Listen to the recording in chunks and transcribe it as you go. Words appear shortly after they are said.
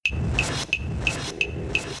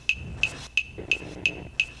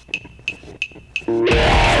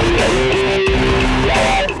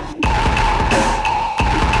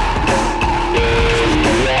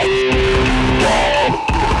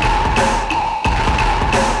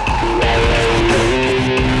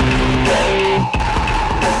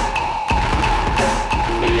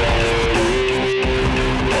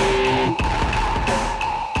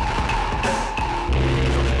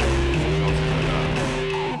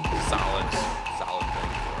Solid thing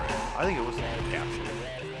for it. I think it was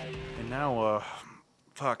absolutely. And now,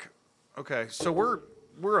 fuck. Okay, so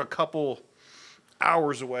we're a couple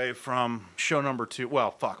hours away from show number 2.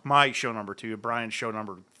 Well, fuck, my show number 2. Brian's show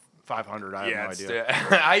number 500. I have no idea.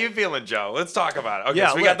 How you feeling, Joe? Let's talk about it. Okay, Yeah,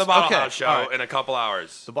 so we got the Bottle okay, House show all right. in a couple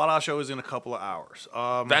hours. The Bottle House show is in a couple of hours.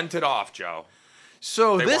 Vent it off, Joe.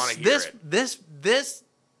 So They wanna hear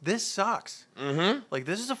this sucks. Mm-hmm. Like,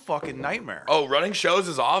 this is a fucking nightmare. Oh, running shows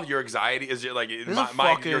is off. Your anxiety is like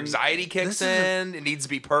your anxiety kicks this is in. It needs to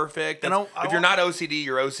be perfect. And If you're not OCD,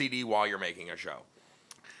 you're OCD while you're making a show.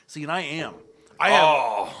 See, and I am.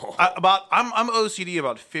 I'm OCD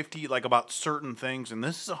about 50, like about certain things, and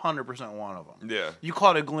this is 100% one of them. Yeah. You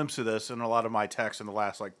caught a glimpse of this in a lot of my texts in the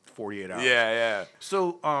last like 48 hours. Yeah.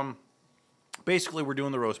 So, basically, we're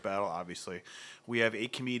doing the roast battle. Obviously, we have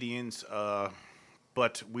 8 comedians.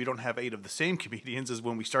 But we don't have 8 of the same comedians as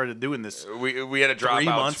when we started doing this. We had a dropout 3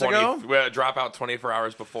 months ago. We had a dropout 24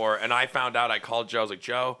 hours before, and I found out. I called Joe. I was like,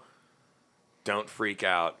 Joe, don't freak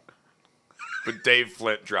out. But Dave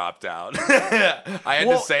Flint dropped out. I had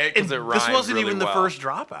to say it because it rhymed. This wasn't really even well. the first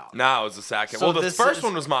dropout. No, it was the second. So well, the this first is-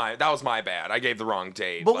 one was that was my bad. I gave the wrong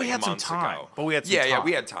date. But like we had some months time. ago. But we had some time. Yeah,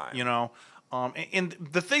 we had time. You know, and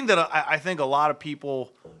the thing that I think a lot of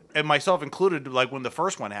people, and myself included, like when the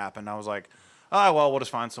first one happened, I was like, oh, well, we'll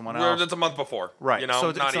just find someone else. It's a month before. Right. You know, so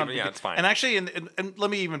it's fine. And actually, and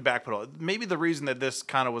let me even backpedal. Maybe the reason that this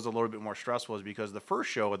kind of was a little bit more stressful is because the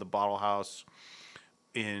first show at the Bottle House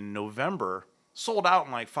in November sold out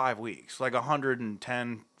in like 5 weeks, like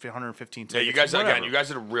 110, 115 tickets. Yeah, you guys whatever. You guys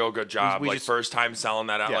did a real good job. We like just- first time selling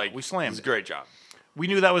that out. Yeah, like we slammed it was a it. great job. We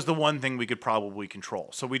knew that was the one thing we could probably control,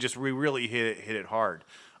 so we really hit it hard.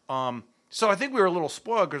 So I think we were a little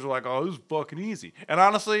spoiled because we're like, oh, this is fucking easy. And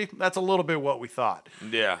honestly, that's a little bit what we thought.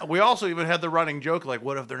 Yeah. We also even had the running joke, like,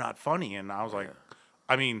 what if they're not funny? And I was like,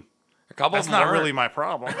 I mean, A couple that's of them not weren't. really my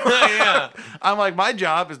problem. Yeah. I'm like, my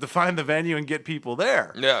job is to find the venue and get people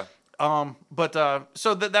there. Yeah. But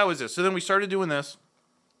so that was it. So then we started doing this.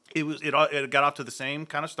 It got off to the same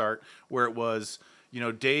kind of start where it was,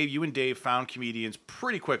 Dave, you and Dave found comedians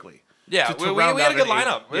pretty quickly. Yeah, to we round had out a good an eight-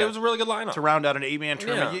 lineup. yeah, It was a really good lineup. to round out an 8-man Yeah.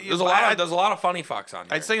 tournament. There's a lot of funny fucks on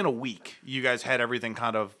there. I'd say in a week, you guys had everything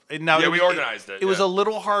kind of. Now, Yeah, we organized it, It was yeah. a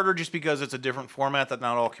little harder just because it's a different format that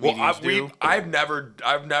not all Well, comedians do. I've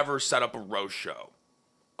never set up a roast show.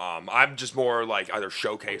 I'm just more like either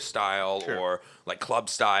showcase style Sure. or like club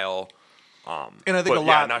style. And I think but a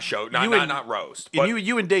yeah, lot. not show, you not and- not roast. And But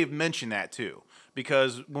you and Dave mentioned that too,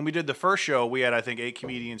 because when we did the first show, we had I think 8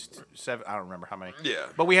 comedians, 7. I don't remember how many. Yeah.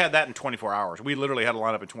 But we had that in 24 hours. We literally had a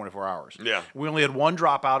lineup in 24 hours. Yeah. We only had one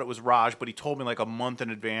dropout. It was Raj, but he told me like a month in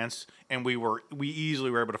advance, and we easily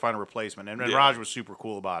were able to find a replacement. And Yeah. Raj was super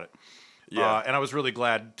cool about it. Yeah. And I was really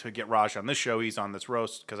glad to get Raj on this show. He's on this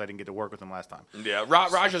roast because I didn't get to work with him last time. yeah,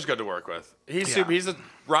 Raj is good to work with. He's Yeah. super.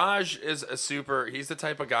 Raj is a super. He's the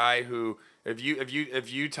type of guy who if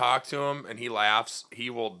you talk to him and he laughs,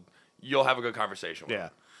 you'll have a good conversation with him. Yeah.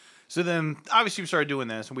 So then, obviously, we started doing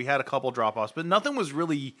this, and we had a couple drop-offs, but nothing was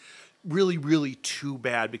really too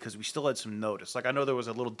bad because we still had some notice. Like, I know there was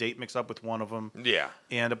a little date mix-up with one of them. Yeah.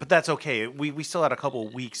 But that's okay. We still had a couple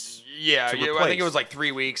of weeks. Yeah, to I think replace. it was like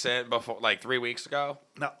 3 weeks in before, like 3 weeks ago.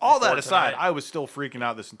 Now, all that before aside, tonight. I was still freaking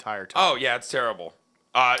out this entire time. Oh yeah, it's terrible.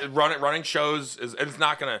 Running shows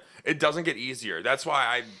it doesn't get easier. That's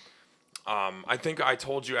why I think I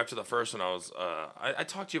told you after the first one I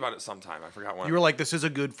talked to you about it sometime. I forgot when. You were like, this is a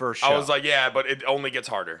good first show. I was like, yeah, but it only gets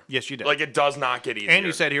harder. Yes, you did. Like it does not get easier. and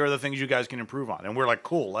you said, here are the things you guys can improve on. And we're like,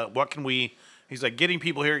 cool. What can we... He's like, getting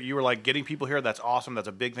people here. You were like, getting people here. That's awesome. That's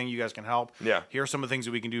a big thing. You guys can help. Yeah. Here are some of the things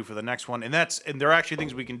that we can do for the next one. And there are actually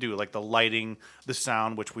things we can do, like the lighting, the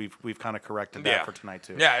sound, which we've kind of corrected that for tonight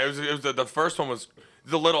too. Yeah, it was the first one was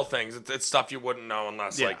the little things. It's stuff you wouldn't know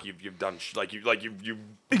unless Yeah. like you've done you've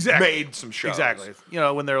Exactly. made some shows. Exactly.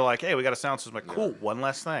 When they're like, hey, we got a sound system. Like, cool. One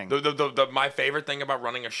less thing. My favorite thing about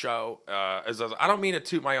running a show is I don't mean to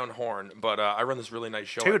toot my own horn, but I run this really nice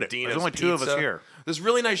show Toot at it. Dina's There's only Pizza. 2 of us here. This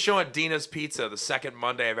really nice show at Dina's Pizza the second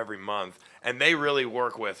Monday of every month, and they really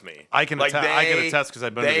work with me. I can attest because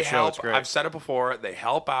I've been to the show. Help, It's great. I've said it before. They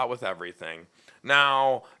help out with everything.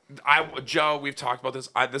 Now, Joe, we've talked about this.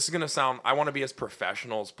 This is gonna sound. I want to be as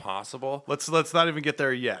professional as possible. Let's not even get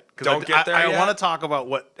there yet. Don't get there I yet? want to talk about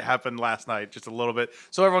what happened last night just a little bit,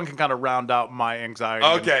 so everyone can kind of round out my anxiety.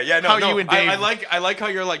 Okay, yeah, no, how no. you and Dave, I like how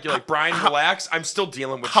you're like Brian, relax. I'm still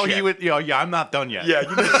dealing with how shit. you and I'm not done yet. Yeah,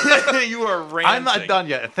 you are ranting. I'm not done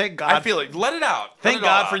yet. And thank God. I feel it. Let it out. Thank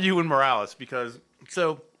God for you and Morales, because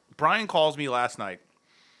so Brian calls me last night.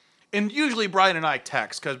 And usually Brian and I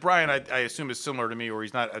text, because Brian, I assume, is similar to me, where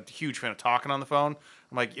he's not a huge fan of talking on the phone.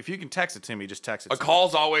 I'm like, if you can text it to me, just text it A to me.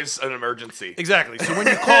 call's always an emergency. Exactly. So when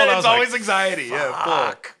you called, I was it's always like, anxiety. Yeah, fuck.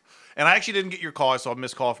 fuck. And I actually didn't get your call. I saw a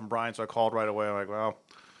missed call from Brian, so I called right away. I'm like, well,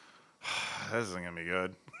 this isn't going to be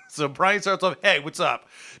good. So Brian starts off, hey, what's up?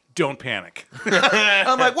 Don't panic.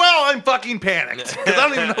 I'm like, well, I'm fucking panicked, because I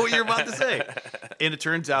don't even know what you're about to say. And it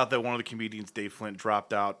turns out that one of the comedians, Dave Flint,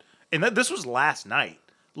 dropped out. And this was last night.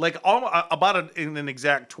 Like in an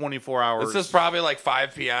exact 24 hours. This is probably like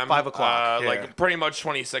 5 p.m. 5 o'clock, yeah. Like pretty much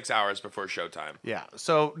 26 hours before showtime. Yeah.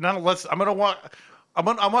 So now I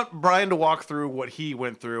want Brian to walk through what he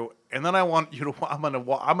went through, and then I'm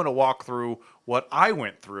gonna walk through what I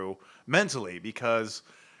went through mentally, because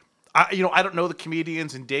I don't know the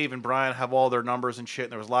comedians, and Dave and Brian have all their numbers and shit.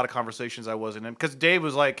 And there was a lot of conversations I wasn't in, because Dave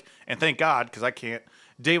was like, and thank God, because I can't.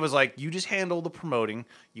 Dave was like, you just handle the promoting,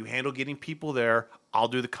 you handle getting people there. I'll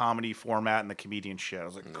do the comedy format and the comedian shit. I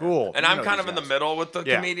was like, cool. And I'm kind of in the middle with the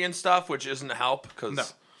Yeah. comedian stuff, which isn't a help because. No.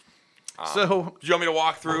 So do you want me to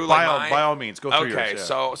walk through? by like all means, go through Okay, yours.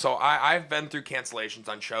 Yeah. so I've been through cancellations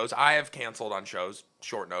on shows. I have canceled on shows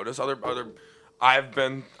short notice. I've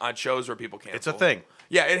been on shows where people cancel. It's a thing.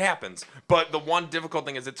 Yeah, it happens. But the one difficult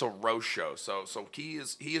thing is it's a roast show. So he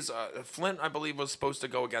is Flint, I believe, was supposed to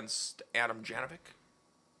go against Adam Janovic.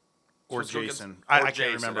 Or Supposed to go Jason. against- I or can't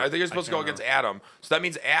Jason. remember. I think you're supposed to go can't against Adam. So that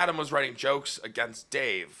means Adam was writing jokes against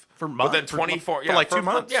Dave. For But months? then For 24, like 2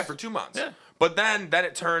 months? Yeah, for 2 months. Yeah. But then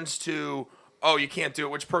it turns to, oh, you can't do it,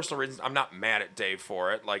 which personal reasons, I'm not mad at Dave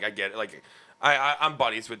for it. Like, I get it. Like, I'm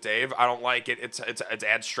buddies with Dave. I don't like it. It's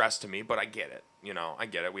adds stress to me, but I get it. I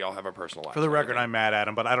get it. We all have our personal lives. For the record, I'm mad at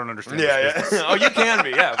him, but I don't understand. Yeah, this yeah. Oh, you can be,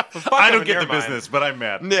 yeah. Fuck I him don't in get your the mind. business, but I'm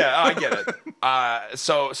mad. Yeah, I get it.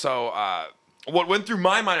 So what went through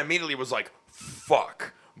my mind immediately was like,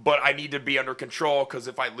 fuck. But I need to be under control, because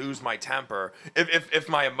if I lose my temper, if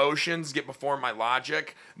my emotions get before my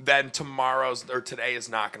logic, then today is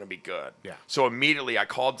not going to be good. Yeah. So immediately I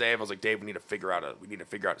called Dave. I was like, Dave, we need to figure out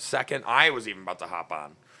a second. I was even about to hop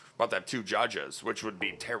on, about to have 2 judges, which would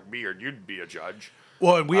be weird. You'd be a judge.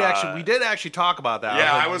 Well, and we did actually talk about that.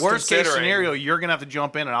 Yeah, like, I was worst case considering- scenario, you're gonna have to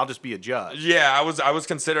jump in, and I'll just be a judge. Yeah, I was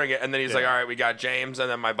considering it, and then he's like, Yeah. all right, we got James, and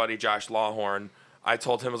then my buddy Josh Lawhorn. I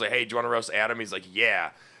told him, I was like, hey, do you want to roast Adam? He's like,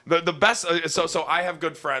 yeah. The best, so I have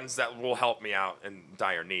good friends that will help me out in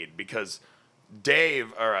dire need, because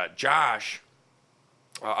Josh,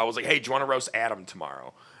 I was like, hey, do you want to roast Adam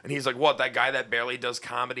tomorrow? And he's like, what, that guy that barely does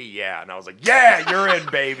comedy? Yeah. And I was like, yeah, you're in,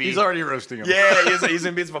 baby. He's already roasting him. Yeah, he's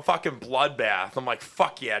gonna be a fucking bloodbath. I'm like,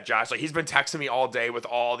 fuck yeah, Josh. Like, he's been texting me all day with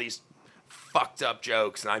all these fucked up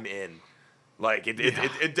jokes, and I'm in. Like, it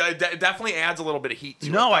definitely adds a little bit of heat to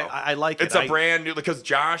it. No, though. I like it. It's a brand new, because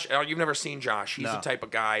Josh, you've never seen Josh. He's No. the type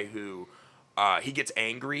of guy who, he gets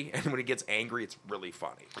angry, and when he gets angry, it's really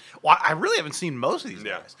funny. Well, I really haven't seen most of these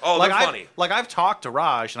Yeah. guys. Oh, like, they're funny. I've talked to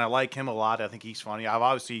Raj, and I like him a lot. I think he's funny. I've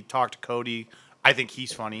obviously talked to Cody. I think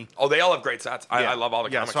he's funny. Oh, they all have great sets. I love all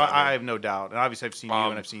the comics. so on I there. have no doubt. And obviously, I've seen you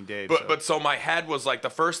and I've seen Dave. But so my head was like, the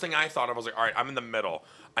first thing I thought of was like, all right, I'm in the middle.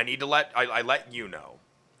 I need to I let you know.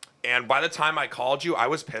 And by the time I called you, I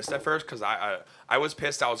was pissed at first, because I was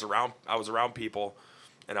pissed. I was around people,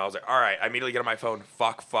 and I was like, all right. I immediately get on my phone.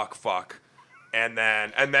 Fuck. And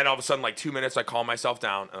then all of a sudden, like 2 minutes, I call myself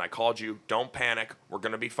down, and I called you. Don't panic. We're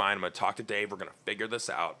gonna be fine. I'm gonna talk to Dave. We're gonna figure this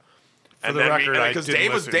out. For the record, because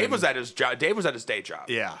Dave was at his job. Dave was at his day job.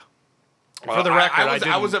 yeah. Well, For the record,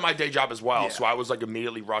 I was at my day job as well, Yeah. so I was like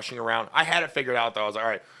immediately rushing around. I had it figured out though. I was like, all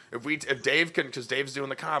right, if Dave can, because Dave's doing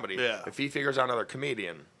the comedy. Yeah. If he figures out another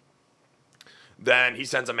comedian, then he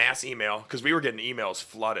sends a mass email, because we were getting emails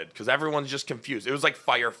flooded, because everyone's just confused. It was like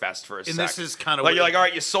Firefest for a second. this is kind of like, what- you're like, all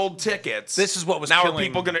right, you sold tickets. This is what was now.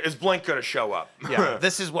 killing- Is Blink gonna show up? Yeah.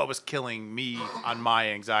 This is what was killing me on my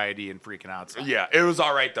anxiety and freaking out. Yeah, it was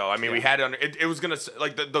all right though. I mean, we had it under. It was gonna,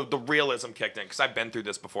 like, the realism kicked in, because I've been through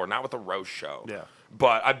this before, not with a roast show. Yeah.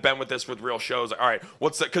 But I've been with this with real shows. Like, all right,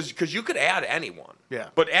 what's that? Because you could add anyone. Yeah.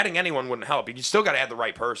 But adding anyone wouldn't help. You still got to add the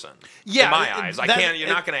right person. Yeah, In my eyes, that- You're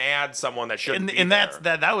not going to add someone that shouldn't. And, be and that's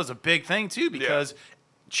there. that was a big thing too, because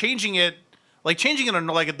changing it on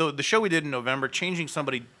like the show we did in November, changing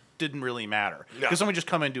somebody didn't really matter No. because someone just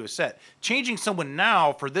come in and do a set. Changing someone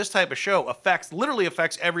now for this type of show literally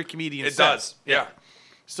affects every comedian. It does. Yeah.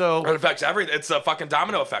 So It affects everything. It's a fucking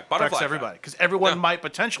domino effect. Butterfly affects effect. everybody because everyone Yeah. might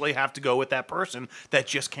potentially have to go with that person that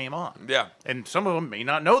just came on. Yeah. And some of them may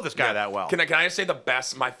not know this guy Yeah. that well. Can I just say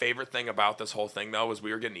my favorite thing about this whole thing though was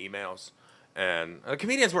we were getting emails, and the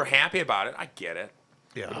comedians were happy about it. I get it.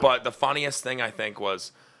 Yeah. But the funniest thing I think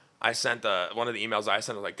was, I sent one of the emails I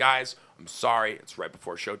sent was like, guys, I'm sorry, it's right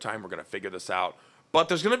before showtime. We're gonna figure this out, but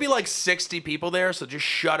there's gonna be like 60 people there, so just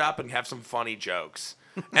shut up and have some funny jokes.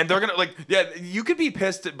 And they're gonna you could be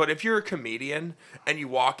pissed, but if you're a comedian and you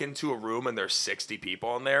walk into a room and there's 60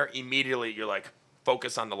 people in there, immediately you're like,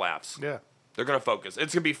 focus on the laughs. Yeah. They're gonna focus.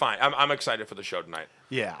 It's gonna be fine. I'm excited for the show tonight.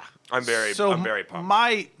 Yeah. I'm very pumped.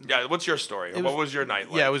 My Yeah, what's your story? What was your night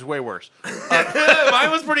like? yeah, it was way worse.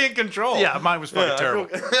 Mine was pretty in control. Yeah, mine was fucking terrible.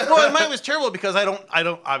 Well, mine was terrible because I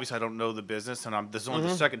don't know the business, and this is only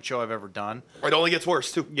the second show I've ever done. It only gets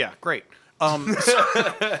worse too. Yeah, great.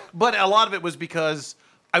 But a lot of it was because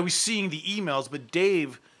I was seeing the emails, but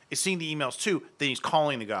Dave is seeing the emails too. Then he's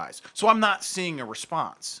calling the guys, so I'm not seeing a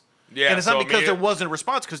response. Yeah, and it's not so because there wasn't a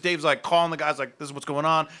response, because Dave's like calling the guys like, "This is what's going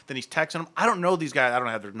on." Then he's texting them. I don't know these guys. I don't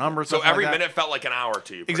have their numbers. So every like that. minute felt like an hour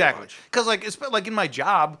to you. pretty Exactly. much. Because like it's like in my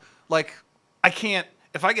job, like I can't,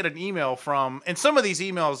 if I get an email from, and some of these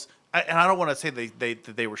emails, and I don't want to say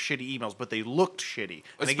they were shitty emails, but they looked shitty.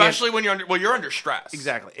 And again, Especially when you're under stress.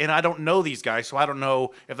 exactly. And I don't know these guys, so I don't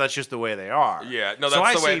know if that's just the way they are. Yeah, no, so that's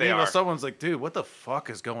I the way see they an email, are. someone's like, "Dude, what the fuck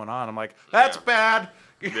is going on?" I'm like, "That's Yeah. bad."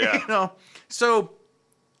 Yeah. You know. So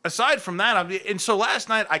aside from that, and so last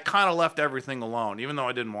night I kind of left everything alone, even though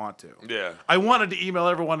I didn't want to. Yeah. I wanted to email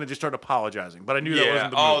everyone and just start apologizing, but I knew that Yeah.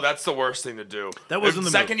 wasn't the Oh, move. that's the worst thing to do. That wasn't the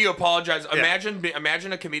the second move. you apologize. Yeah.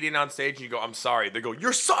 Imagine a comedian on stage and you go, "I'm sorry." They go,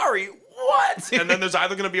 "You're sorry? What?" And then there's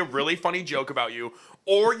either going to be a really funny joke about you,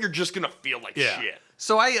 or you're just going to feel like shit.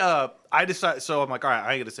 So I decided. So I'm like, all right,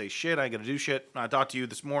 I ain't gonna say shit. I ain't gonna do shit. I talked to you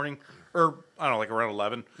this morning, or I don't know, like around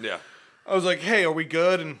 11. Yeah. I was like, hey, are we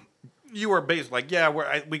good? And you were basically like, yeah,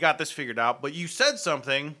 we got this figured out. But you said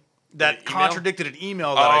something that An email? contradicted an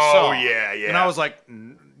email that I saw. Oh, yeah, yeah. And I was like,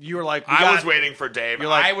 you were like, I was waiting for Dave. You're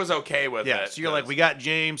like- I was okay with Yeah, it. so you're like, we got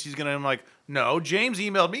James. He's gonna. I'm like, no, James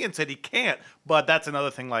emailed me and said he can't. But that's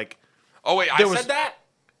another thing. Like, Oh wait, I there was- said that.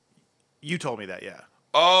 you told me that, yeah.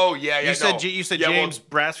 Oh yeah, yeah. You said no. you said Yeah, well, James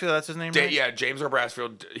Brassfield. That's his name, right? Yeah, James or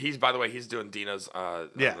Brasfield. He's, by the way, he's doing Dina's on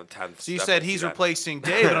the 10th. So you Definitely said see he's that. replacing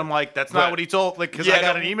Dave, and I'm like, that's not But- what he told. Like, because I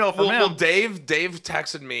got an email from him, Well, Dave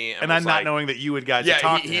texted me, and I'm was not like, knowing that you had guys Yeah, to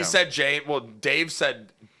talk to he him. said James. Well, Dave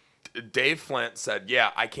Flint said,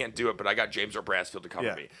 "Yeah, I can't do it, but I got James or Brasfield to cover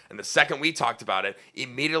Yeah. me." And the second we talked about it,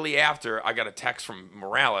 immediately after, I got a text from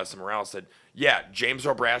Morales, and Morales said, "Yeah, James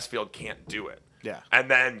or Brasfield can't do it." Yeah. And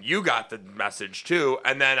then you got the message too,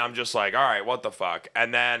 and then I'm just like, all right, what the fuck?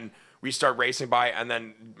 And then we start racing by, and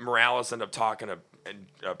then Morales ended up talking to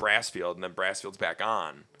Brasfield, and then Brasfield's back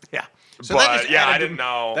on. Yeah. But, yeah, I added didn't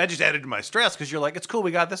know. That just added to my stress because you're like, it's cool, we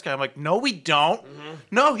got this guy. I'm like, no, we don't.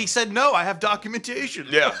 No, he said no. I have documentation.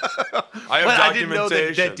 Mm-hmm. Yeah, I have But I documentation. didn't know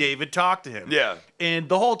that David talked to him. Yeah. And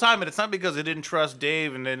the whole time, and it's not because I didn't trust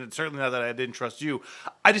Dave, and then it's certainly not that I didn't trust you.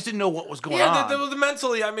 I just didn't know what was going Yeah, on. the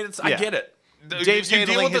mentally, I mean, I Yeah. get it. Dave's You deal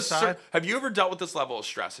handling with his this side. Have you ever dealt with this level of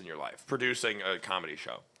stress in your life, producing a comedy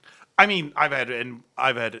show? I mean,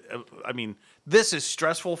 I mean, this is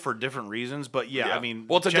stressful for different reasons, but yeah, I mean,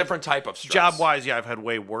 well, it's a different type of stress. Job wise, yeah, I've had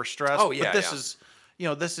way worse stress. Oh, yeah, but this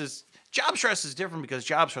yeah. is job stress is different because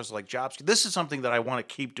job stress is like jobs. This is something that I want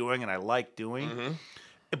to keep doing and I like doing. Mm-hmm.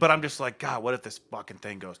 But I'm just like, God, what if this fucking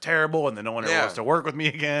thing goes terrible and then no one ever Yeah. wants to work with me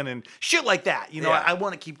again and shit like that? You know, Yeah. I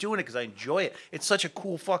want to keep doing it because I enjoy it. It's such a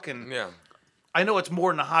cool fucking. Yeah. I know it's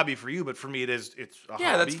more than a hobby for you, but for me, it's a hobby.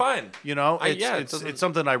 Yeah, that's fine. You know, Yeah, it it's doesn't-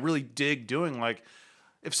 something I really dig doing. Like,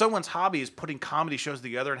 if someone's hobby is putting comedy shows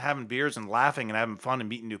together and having beers and laughing and having fun and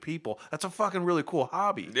meeting new people, that's a fucking really cool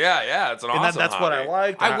hobby. Yeah, it's an awesome that's what I hobby.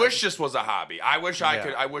 like. I wish this was a hobby. I wish I Yeah.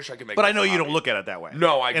 could make But I this know a you don't hobby. look at it that way.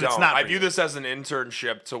 No, I And don't. It's not I for view you. this as an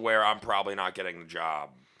internship to where I'm probably not getting the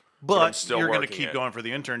job. But I'm still you're going to working keep it. going for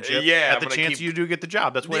the internship. Yeah, at I'm the gonna chance keep- you do get the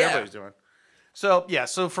job. That's what Yeah. everybody's doing. So yeah,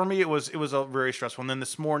 so for me it was a very stressful. And then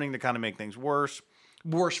this morning to kind of make things worse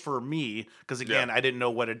for me because again Yeah. I didn't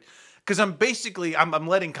know what it. Because I'm basically I'm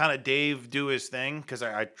letting kind of Dave do his thing because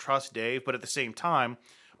I trust Dave, but at the same time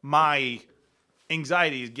my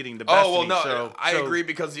anxiety is getting the best. Oh well, of me, no, so, I so- agree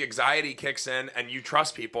because the anxiety kicks in and you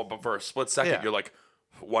trust people, but for a split second Yeah. you're like,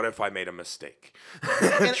 what if I made a mistake?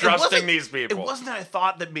 And it Trusting wasn't- these people. It wasn't that I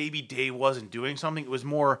thought that maybe Dave wasn't doing something. It was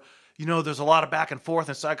more, there's a lot of back and forth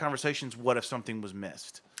and side conversations. What if something was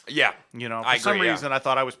missed? Yeah. You know, I for some agree, yeah. reason, I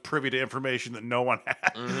thought I was privy to information that no one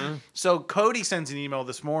had. So Cody sends an email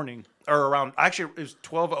this morning, or around, actually, it was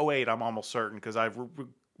 12:08, I'm almost certain, because I've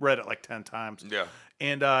read it like 10 times. Yeah.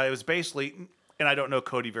 And it was basically, and I don't know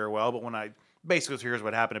Cody very well, but when I basically, here's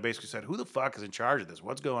what happened, it basically said, who the fuck is in charge of this?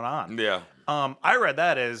 What's going on? Yeah. I read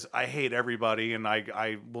that as, I hate everybody, and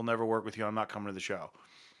I will never work with you. I'm not coming to the show.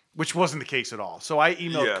 Which wasn't the case at all. So I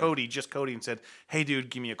emailed Yeah. Cody, and said, hey, dude,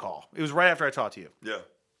 give me a call. It was right after I talked to you. Yeah.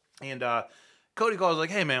 And Cody calls like,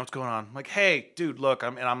 hey, man, what's going on? I'm like, hey, dude, look.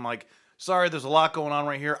 I'm like, sorry, there's a lot going on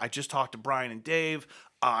right here. I just talked to Brian and Dave.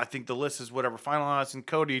 I think the list is whatever finalized. And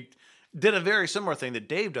Cody did a very similar thing that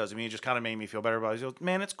Dave does. I mean, it just kind of made me feel better about it. He goes,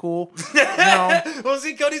 man, it's cool. You know? Well,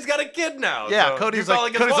 see, Cody's got a kid now. Yeah, so Cody's you felt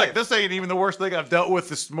like, his wife. this ain't even the worst thing I've dealt with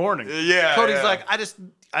this morning. Yeah, Cody's yeah. like,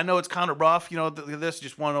 I know it's kind of rough, you know, this,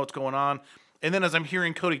 just want to know what's going on. And then as I'm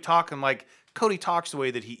hearing Cody talk, I'm like, Cody talks the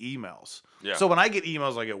way that he emails. Yeah. So when I get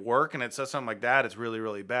emails like at work and it says something like that, it's really,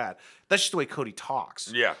 really bad. That's just the way Cody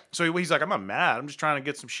talks. Yeah. So he's like, I'm not mad. I'm just trying to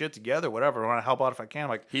get some shit together, whatever. I want to help out if I can. I'm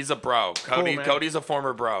like, He's a bro. man. Cody's a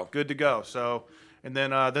former bro. good to go. So, and then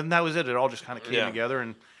that was it. It all just kind of came Yeah. together.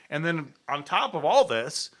 And then on top of all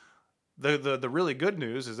this, the really good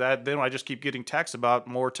news is that then I just keep getting texts about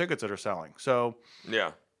more tickets that are selling. So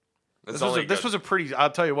Yeah. this was a pretty. I'll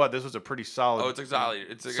tell you what, this was a pretty solid. Oh, it's exactly.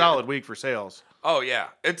 It's a solid week for sales. Oh yeah,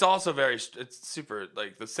 it's also it's super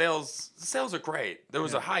like the sales are great. There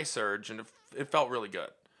was a high surge and it felt really good,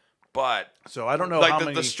 but So I don't know like how the,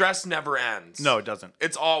 many. the stress never ends. No, it doesn't.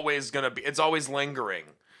 It's always lingering.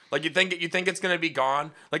 Like you think it's gonna be gone.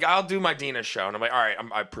 Like I'll do my Dina show and I'm like, all right,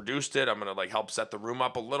 I produced it. I'm gonna like help set the room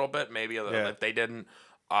up a little bit, maybe if they didn't.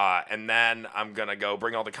 And then I'm gonna go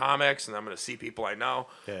bring all the comics, and I'm gonna see people I know,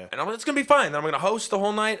 Yeah. and it's gonna be fine. Then I'm gonna host the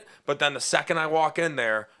whole night. But then the second I walk in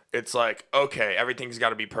there, it's like, okay, everything's got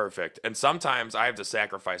to be perfect. And sometimes I have to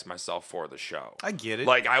sacrifice myself for the show. I get it.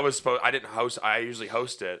 Like I didn't host. I usually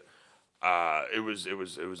host it. It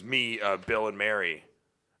was me, Bill, and Mary,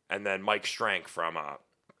 and then Mike Strank from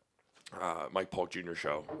Mike Polk Jr.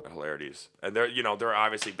 show at Hilarities. And they're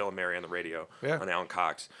obviously Bill and Mary on the radio on Alan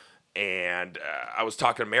Cox. And I was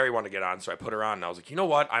talking to Mary, wanted to get on, so I put her on. And I was like, you know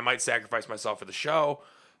what? I might sacrifice myself for the show.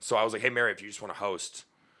 So I was like, hey, Mary, if you just want to host.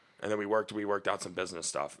 And then we worked out some business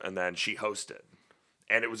stuff. And then she hosted.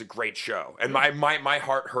 And it was a great show. And my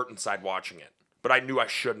heart hurt inside watching it. But I knew I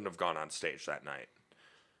shouldn't have gone on stage that night.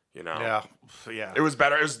 You know? Yeah. It was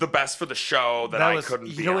better. It was the best for the show that I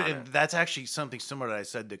couldn't be on it. That's actually something similar that I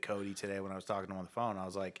said to Cody today when I was talking to him on the phone. I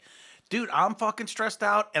was like, dude, I'm fucking stressed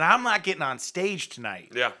out, and I'm not getting on stage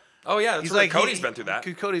tonight. Yeah. Oh, yeah. That's He's right. like, Cody's been through that.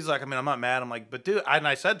 Cody's like, I mean, I'm not mad. I'm like, but dude, and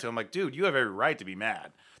I said to him, like, dude, you have every right to be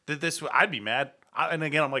mad. I'd be mad. And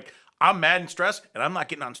again, I'm like, I'm mad and stressed, and I'm not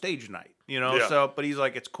getting on stage tonight. You know, Yeah. so, but he's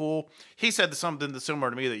like, it's cool. He said something similar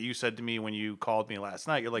to me that you said to me when you called me last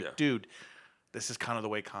night. You're like, dude, this is kind of the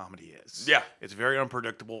way comedy is. Yeah. It's very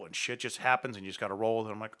unpredictable, and shit just happens, and you just got to roll with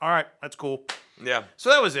it. I'm like, all right, that's cool. Yeah. So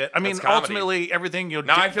that was it. I mean, That's comedy. ultimately, everything,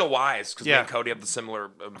 Now I feel wise because me Yeah. and Cody have the similar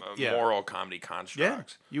Yeah. moral comedy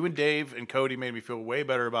constructs. You and Dave and Cody made me feel way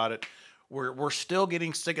better about it. We're still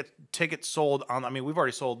getting tickets sold on. I mean, we've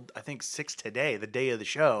already sold, I think, 6 today, the day of the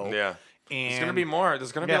show. Yeah. And There's going to be more.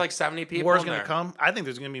 There's going to be like 70 people More's in going there. to come. I think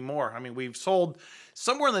there's going to be more. I mean, we've sold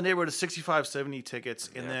somewhere in the neighborhood of 65, 70 tickets,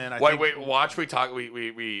 and then Watch. We talk.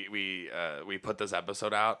 We put this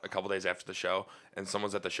episode out a couple days after the show, and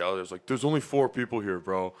someone's at the show. There's like, there's only 4 people here,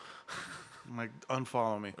 bro. I'm like,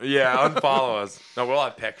 unfollow me. Yeah, unfollow us. No, we'll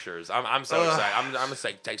have pictures. I'm so excited. I'm gonna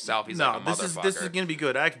say take selfies No, like a this motherfucker. is going to be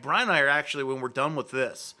good. Brian and I are actually, when we're done with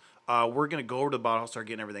this, we're going to go over to the bottle, start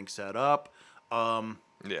getting everything set up.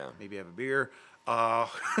 Yeah. Maybe have a beer.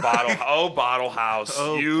 Bottle House.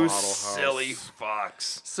 Oh, You Bottle House. silly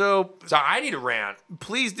fucks. So So I need to rant.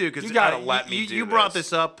 please do, because You gotta let me do You brought this.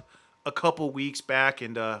 this up a couple weeks back,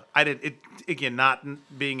 and I didn't. It again, not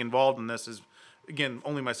being involved in this is again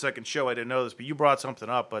only my second show. I didn't know this, but you brought something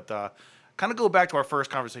up. But kind of go back to our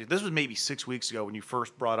first conversation. This was maybe 6 weeks ago when you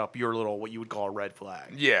first brought up your little what you would call a red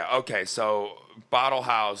flag. Yeah, okay, so Bottle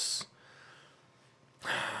House.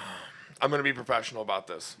 I'm going to be professional about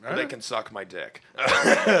this. They right. can suck my dick.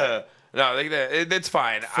 No, it's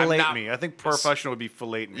fine. Fillet me. I think professional would be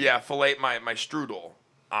fillet me. Yeah, fillet my strudel.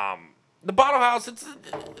 The Bottle House,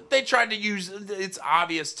 they tried to use, it's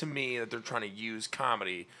obvious to me that they're trying to use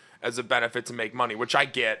comedy as a benefit to make money, which I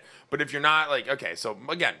get. But if you're not like, okay, so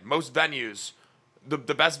again, most venues, the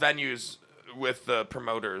best venues with the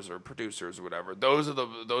promoters or producers or whatever, those are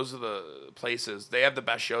the places, they have the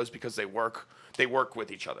best shows because they work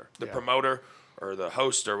with each other. The promoter or the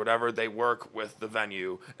host or whatever, they work with the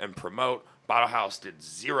venue and promote. Bottle House did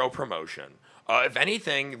zero promotion. If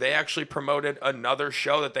anything, they actually promoted another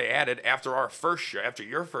show that they added after our first show, after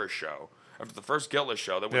your first show, after the first Guiltless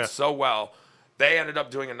show that went so well. They ended up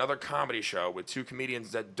doing another comedy show with two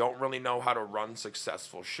comedians that don't really know how to run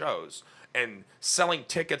successful shows and selling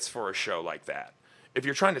tickets for a show like that. If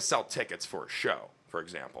you're trying to sell tickets for a show, for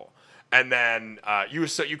example, and then you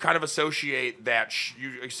kind of associate that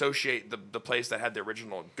you associate the place that had the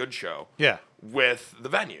original good show with the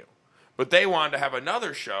venue. But they wanted to have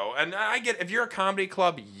another show, and I get if you're a comedy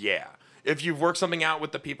club, yeah. If you've worked something out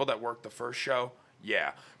with the people that worked the first show,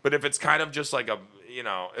 yeah. But if it's kind of just like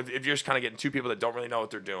if you're just kind of getting two people that don't really know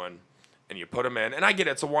what they're doing, and you put them in, and I get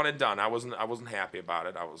it, it's a one and done. I wasn't happy about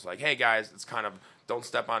it. I was like, hey guys, it's kind of don't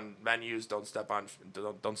step on venues, don't step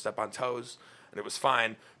on toes, and it was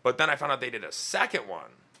fine. But then I found out they did a second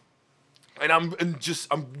one. And I'm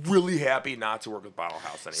really happy not to work with Bottle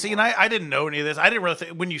House anymore. See, and I didn't know any of this. I didn't really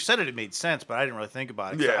think, when you said it, it made sense, but I didn't really think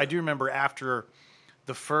about it. Yeah. I do remember after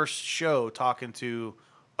the first show talking to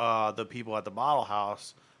the people at the Bottle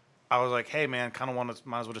House, I was like, hey, man, kind of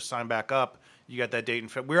might as well just sign back up. You got that date in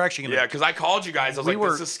February. We were actually going to... Yeah, because I called you guys. I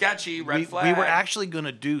was this is sketchy, red flag. We were actually going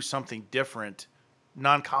to do something different,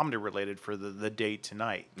 non-comedy related for the date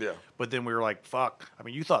tonight. Yeah. But then we were like, fuck. I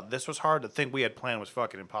mean, you thought this was hard? The thing we had planned was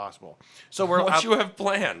fucking impossible. So we're... What you have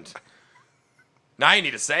planned? Now you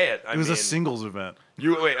need to say it. It was a singles event.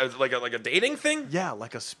 Like a dating thing? Yeah,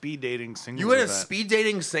 like a speed dating singles You had event. a speed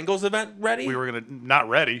dating singles event ready? We were going to... Not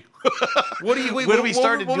ready. What do you... Wait, When we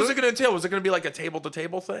started what was doing- it going to entail? Was it going to be like a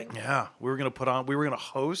table-to-table thing? Yeah, we were going to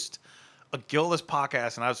host a Guiltless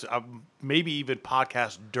podcast, and I maybe even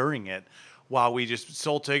podcast during it while we just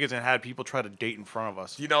sold tickets and had people try to date in front of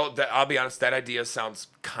us. You know, I'll be honest, that idea sounds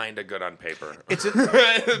kind of good on paper. That's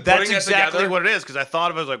exactly what it is, because I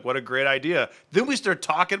thought of it, I was like, what a great idea. Then we started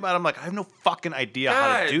talking about it. I'm like, I have no fucking idea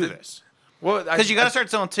how to do this. Well, Because you got to start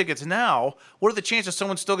selling tickets now. What are the chances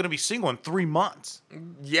someone's still going to be single in 3 months?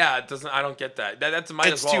 Yeah, it doesn't. I don't get that. That's might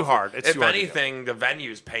It's as well. too hard. It's if too hard to anything, the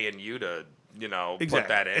venue's paying you to, put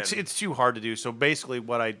that in. It's too hard to do. So basically,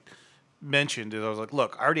 what I mentioned is I was like,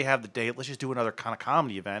 look, I already have the date. Let's just do another kind of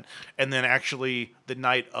comedy event. And then actually, the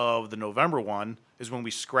night of the November one is when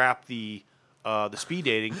we scrap the speed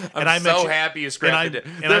dating. I'm so happy you scrapped it.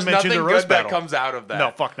 There's nothing good that comes out of that.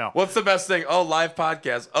 No, fuck no. What's the best thing? Oh, live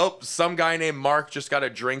podcast. Oh, some guy named Mark just got a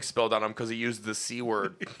drink spilled on him because he used the C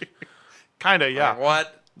word. Kind of, yeah. Like,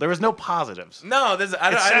 what? There was no positives. No,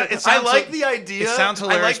 I like the idea. It sounds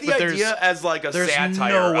hilarious, I like the idea as like a satire. There's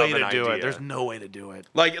no way of an to do idea. it. There's no way to do it.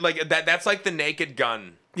 Like that. That's like the Naked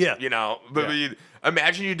Gun. Yeah. But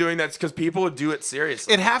imagine you doing that because people would do it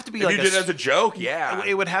seriously. It'd have to be if like you did it as a joke. Yeah.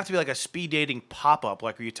 It would have to be like a speed dating pop up,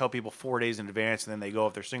 like where you tell people 4 days in advance and then they go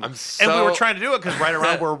if they're single. And we were trying to do it because right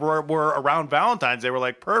around we're around Valentine's, they were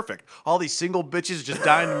like perfect. All these single bitches just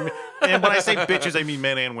dying. And when I say bitches, I mean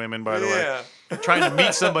men and women. By the way, trying to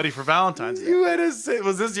meet somebody for Valentine's Day. You had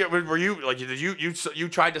was this? Were you like? Did you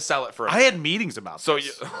tried to sell it for? I had meetings about. So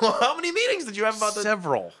this. How many meetings did you have about this?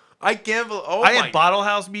 Several. I can't believe. I had Bottle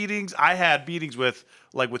House meetings. I had meetings with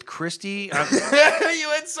Christy. You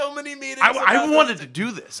had so many meetings. I wanted to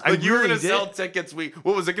do this. Like you were going to sell tickets. What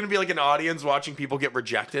was it going to be like? An audience watching people get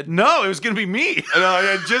rejected? No, it was going to be me.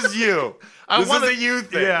 No, just you. This is a you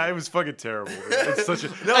thing. Yeah, it was fucking terrible. It's such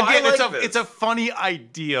a it's a funny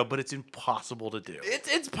idea, but it's impossible to do.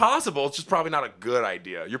 It's possible. It's just probably not a good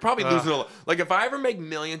idea. You're probably losing a lot. Like if I ever make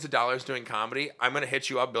millions of dollars doing comedy, I'm going to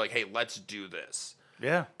hit you up and be like, hey, let's do this.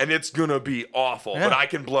 Yeah. And it's going to be awful, but I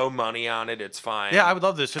can blow money on it. It's fine. Yeah, I would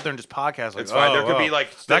love to sit there and just podcast. Like, it's fine. There could be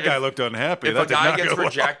like... That guy looked unhappy. If that a guy gets well.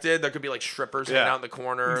 rejected, there could be like strippers hanging out in the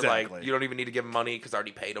corner. Exactly. Like, you don't even need to give them money because I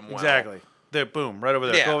already paid them well. Exactly. There, boom, right over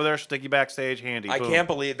there. Yeah. Go over there, stick you backstage, handy. I boom. can't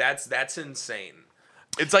believe that's insane.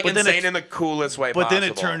 It's like But insane in the coolest way but possible. Then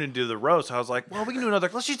it turned into the roast. I was like, well, we can do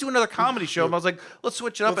let's just do another comedy show. And I was like, let's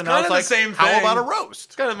switch it up. Well, and I was like, the same how thing. about a roast?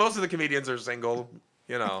 It's kind of most of the comedians are single,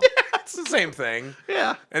 It's the same thing.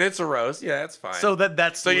 Yeah. And it's a roast. Yeah, that's fine. So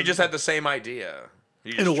that's So you just had the same idea.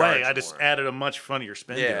 You in just a way, charged I just more. added a much funnier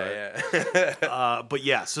spin to it. Yeah. But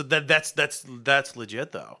yeah, so that's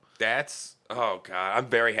legit though. Oh god, I'm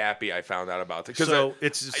very happy I found out about this. So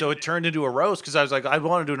it turned into a roast because I was like, I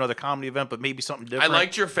want to do another comedy event, but maybe something different. I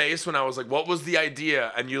liked your face when I was like, "What was the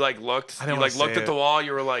idea?" And you looked. I didn't You wanna looked say at the it. wall.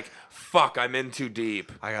 You were like, "Fuck, I'm in too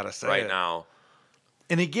deep." I gotta say right it. now.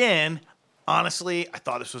 And again, honestly, I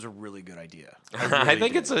thought this was a really good idea. I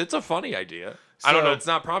think it's a funny idea. I don't know. It's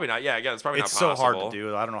probably not. Yeah, again, it's probably it's not possible. so hard to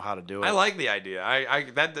do. I don't know how to do it. I like the idea.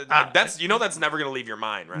 That's that's never gonna leave your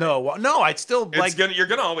mind, right? No, I'd still like. You're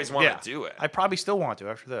gonna always want to do it. I probably still want to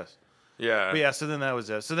after this. Yeah. But yeah, so then that was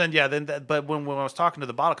it. So then, yeah, but when I was talking to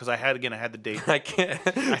the bottle, because I had the date. I can't.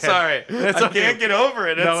 Sorry, I okay. can't get over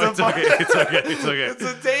it. No, it's okay. It's okay. It's okay. It's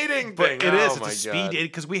a dating But thing. it is. Oh It's my a speed God. dating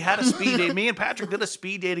because we had a speed date. Me and Patrick did a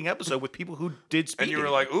speed dating episode with people who did speed. And you were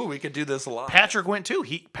dating. like, "Ooh, we could do this a lot." Patrick went too.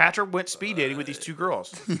 Patrick went speed dating with these two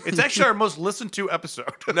girls. It's actually our most listened to episode.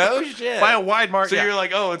 No shit. By a wide margin. So yeah. you're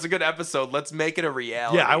like, "Oh, it's a good episode. Let's make it a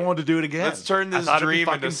reality." Yeah, I wanted to do it again. Let's turn I this thought it'd be dream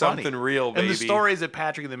into fucking something funny. real, And baby. the stories that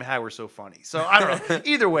Patrick and them had were so funny. So I don't know.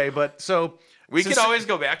 Either way, but so We since- can always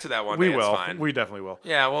go back to that one. we day. will. It's fine. We definitely will.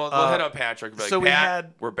 Yeah, we'll hit up Patrick. And be like, so we Pat,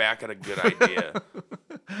 had- we're back at a good idea.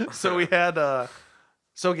 So we had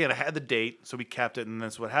so again I had the date, so we kept it, and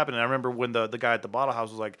that's what happened. And I remember when the guy at the bottle house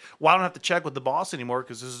was like, "Well, I don't have to check with the boss anymore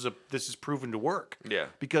because this is proven to work." Yeah.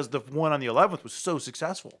 Because the one on the 11th was so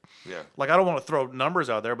successful. Yeah. Like I don't want to throw numbers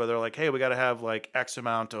out there, but they're like, "Hey, we got to have like X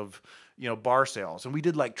amount of bar sales," and we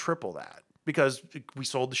did like triple that because we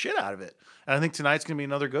sold the shit out of it. And I think tonight's gonna be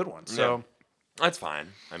another good one. So. That's fine.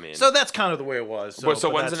 I mean, So that's kind of the way it was. so but when's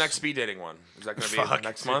the that's- next speed dating one? Is that going to be Fuck.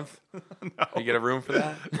 next month? You get a room for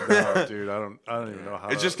that? No, dude, I don't even know how.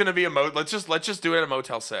 It's just going to be a let's just do it at a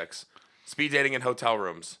Motel 6. Speed dating in hotel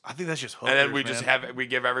rooms. I think that's just hookers, And then we man. just we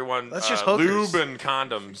give everyone That's just hookers. lube and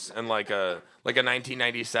condoms and like a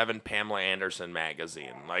 1997 Pamela Anderson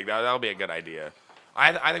magazine. Like that'll be a good idea.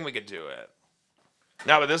 I think we could do it.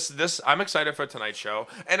 No, but this I'm excited for tonight's show.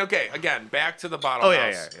 And okay, again, back to the bottle Oh,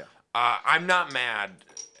 house. yeah. I'm not mad.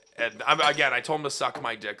 And I told him to suck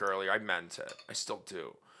my dick earlier. I meant it. I still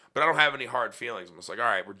do. But I don't have any hard feelings. I'm just like, all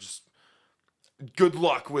right, we're just good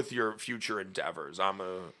luck with your future endeavors. I'm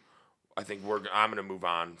gonna move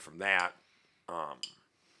on from that,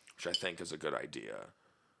 which I think is a good idea.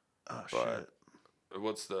 Oh But shit!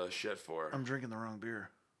 what's the shit for? I'm drinking the wrong beer.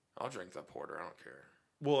 I'll drink the porter. I don't care.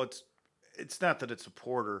 Well, it's not that it's a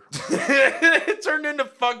porter. It turned into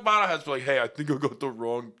fuck bottle house. Like, hey, I think I got the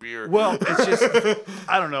wrong beer. Well, it's just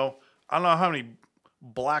I don't know. I don't know how many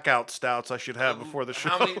blackout stouts I should have before the show.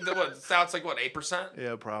 How many? Stouts like what? 8%?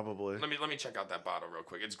 Yeah, probably. Let me check out that bottle real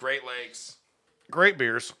quick. It's Great Lakes. Great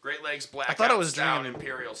beers. Great Lakes Blackout I thought I was Stout, drinking-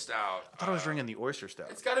 Imperial Stout. I thought I was drinking the oyster stout.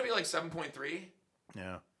 It's got to be like 7.3.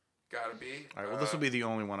 Yeah. Gotta be. All right. Well, this will be the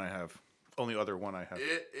only one I have. Only other one I have.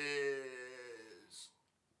 It is.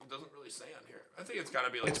 It doesn't really say on here. I think it's got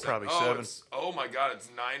to be like. It's probably 7. Oh my god, it's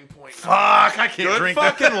 9.9. Fuck! I can't Good drink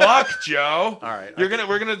fucking that. luck, Joe. All right, We're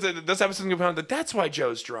gonna this episode's gonna be on that's why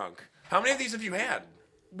Joe's drunk. How many of these have you had?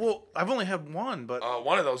 Well, I've only had one, but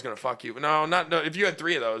One of those gonna fuck you. No. If you had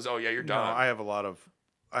 3 of those, oh yeah, you're no, done. I have a lot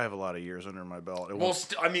of years under my belt. It well,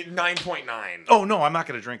 won't- I mean 9.9. Oh no, I'm not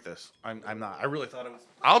gonna drink this. I'm not. I really thought it was.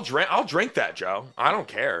 I'll drink that, Joe. I don't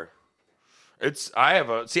care.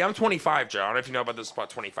 I'm 25, Joe. I don't know if you know about this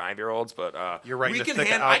about 25-year-olds, but You're right in we the can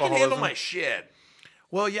thick of I can handle alcoholism. my shit.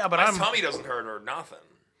 Well, yeah, but My I'm. tummy doesn't hurt or nothing.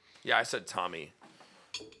 Yeah, I said tummy.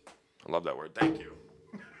 I love that word. Thank you.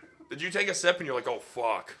 Did you take a sip and you're like, oh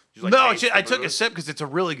fuck? Did you, like, No, taste it's the I took a booze? sip because it's a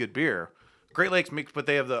really good beer. Great Lakes mix, but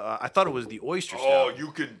they have the. I thought it was the oyster stout. Oh,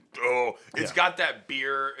 you could. Oh, it's Yeah. got that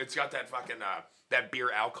beer. It's got that fucking that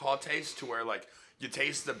beer alcohol taste to where like you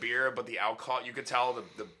taste the beer, but the alcohol you could tell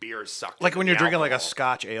the beer is sucked. Like into when the you're drinking like a alcohol.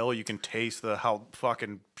 Scotch ale, you can taste how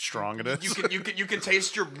fucking strong it is. You can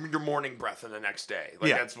taste your morning breath in the next day. Like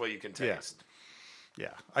Yeah. that's what you can Yeah. taste.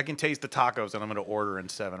 Yeah, I can taste the tacos that I'm going to order in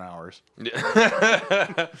 7 hours.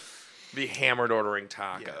 Be hammered ordering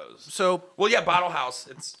tacos. So Well, yeah, Bottle House.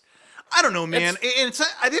 It's I don't know, man. And it's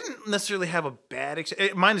I didn't necessarily have a bad.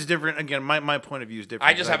 Mine is different. Again, my point of view is different.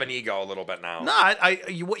 I just have an ego a little bit now.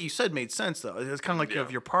 No, what you said made sense though. It's kind of like Yeah.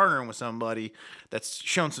 if you're partnering with somebody that's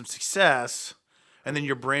shown some success, and then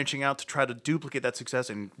you're branching out to try to duplicate that success,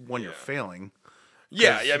 and when you're failing.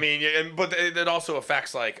 Yeah, I mean, but it also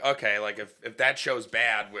affects like okay, like if that show's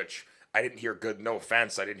bad, which I didn't hear good. No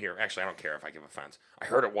offense, I didn't hear. Actually, I don't care if I give offense. I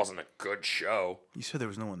heard it wasn't a good show. You said there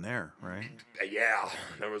was no one there, right? Yeah,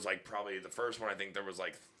 there was like probably the first one. I think there was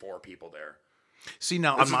like 4 people there. See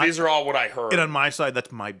now, These are all what I heard. and on my side,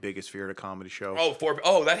 that's my biggest fear at a comedy show. Oh, 4.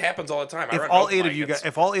 Oh, that happens all the time. I If run all open 8 of mic, you it's-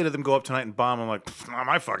 if all 8 of them go up tonight and bomb, I'm like, not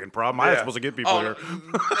my fucking problem. I'm Yeah. supposed to get people Oh, here.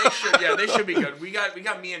 they should. Yeah, they should be good. We got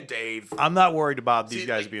me and Dave. I'm not worried about these See,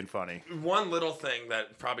 guys like- being funny. One little thing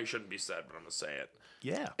that probably shouldn't be said, but I'm gonna say it.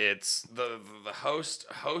 Yeah. It's the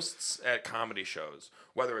hosts at comedy shows,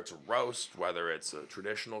 whether it's a roast, whether it's a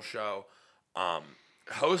traditional show,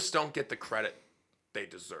 hosts don't get the credit they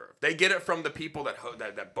deserve. They get it from the people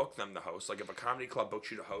that book them to host. Like if a comedy club books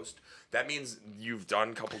you to host, that means you've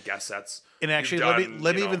done a couple guest sets. And You've actually, done,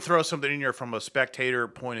 let me you know- even throw something in here from a spectator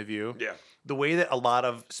point of view. Yeah. The way that a lot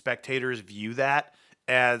of spectators view that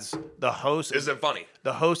as the host Isn't funny.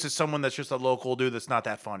 The host is someone that's just a local dude that's not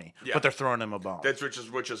that funny, Yeah. but they're throwing him a bone. That's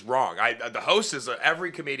which is wrong. The host is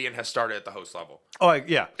every comedian has started at the host level.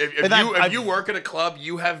 Yeah. If you work at a club,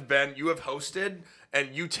 you have hosted,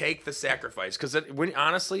 and you take the sacrifice. Because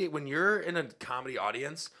when you're in a comedy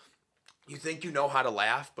audience, you think you know how to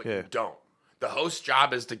laugh, but you don't. The host's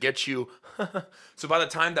job is to get you. So by the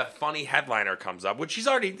time that funny headliner comes up, which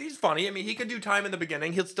he's funny. I mean, he could do time in the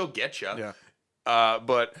beginning. He'll still get you. Yeah.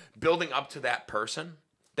 But building up to that person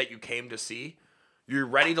that you came to see, you're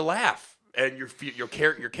ready to laugh. And you're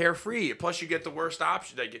carefree. Plus, you get the worst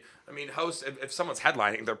option. Hosts. If someone's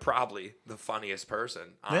headlining, they're probably the funniest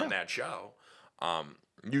person on that show.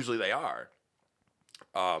 Usually, they are.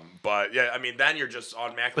 But yeah, I mean, then you're just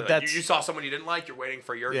automatically. But You saw someone you didn't like. You're waiting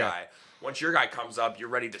for your guy. Once your guy comes up, you're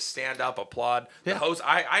ready to stand up, applaud. The host.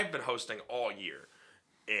 I've been hosting all year.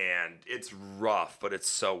 And it's rough, but it's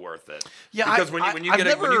so worth it. Yeah, because when you get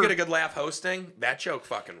a good laugh hosting, that joke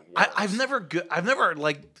fucking works. I can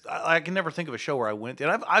never think of a show where I went,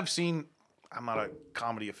 and I've seen. I'm not a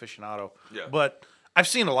comedy aficionado, but I've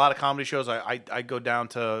seen a lot of comedy shows. I go down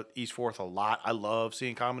to East Fourth a lot. I love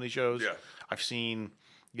seeing comedy shows. Yeah, I've seen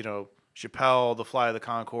Chappelle, The Fly of the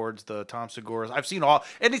Conchords, the Tom Segura's. I've seen all.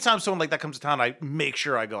 Anytime someone like that comes to town, I make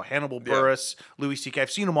sure I go. Hannibal Buress, Louis C.K.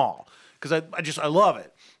 I've seen them all. Because I love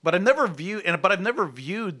it, but I've never viewed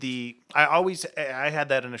the. I had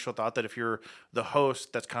that initial thought that if you're the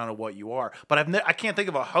host, that's kind of what you are. But I can't think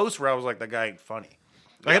of a host where I was like, that guy ain't funny.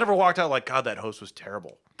 I never walked out like, God, that host was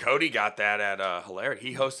terrible. Cody got that at Hilarity.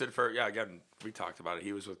 He hosted for again, we talked about it.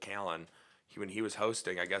 He was with Callan. When he was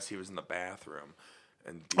hosting, I guess he was in the bathroom,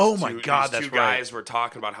 and these two guys were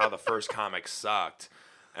talking about how the first comic sucked.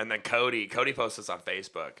 And then Cody posted this on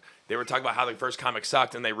Facebook. They were talking about how the first comic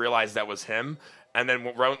sucked, and they realized that was him. And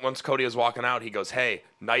then once Cody was walking out, he goes, "Hey,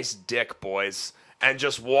 nice dick, boys," and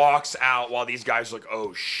just walks out while these guys are like,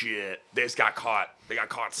 "Oh shit, they just got caught. They got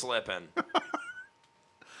caught slipping."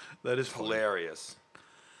 That is hilarious.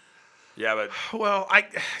 Yeah, but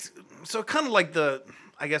so kind of like the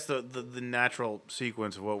natural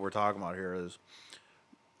sequence of what we're talking about here is.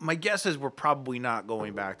 My guess is we're probably not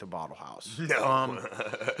going back to Bottle House. No,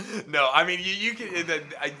 no. I mean, you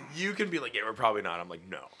can be like, yeah, we're probably not. I'm like,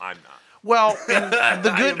 no, I'm not. Well, and the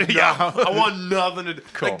good, I want nothing to do.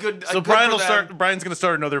 Cool. So Brian's gonna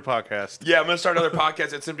start another podcast. Yeah, I'm gonna start another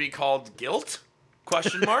podcast. It's gonna be called Guilt? ? And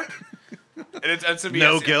it's gonna be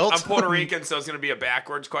guilt. I'm Puerto Rican, so it's gonna be a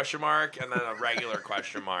backwards ? And then a regular ?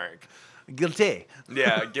 Guilty.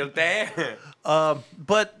 Yeah, guilty.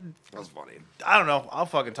 But that was funny. I don't know. I'll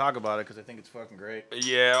fucking talk about it because I think it's fucking great.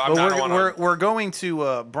 Yeah, we're going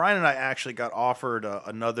to. Brian and I actually got offered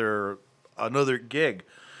another gig,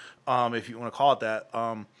 if you want to call it that.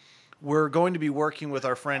 We're going to be working with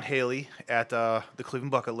our friend Haley at the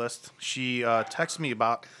Cleveland Bucket List. She texted me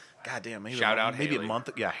about. Goddamn, maybe a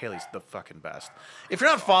month. Yeah, Haley's the fucking best. If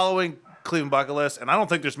you're not following Cleveland Bucket List, and I don't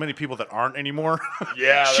think there's many people that aren't anymore.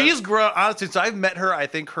 Yeah, she's grown. Honestly, since I've met her, I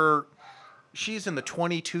think she's in the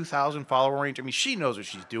 22,000 follower range. I mean, she knows what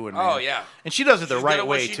she's doing. Man. Oh yeah, and she does it the right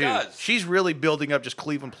way too. She's really building up just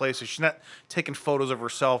Cleveland places. She's not taking photos of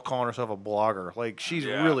herself, calling herself a blogger. Like she's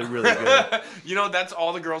really, really good. That's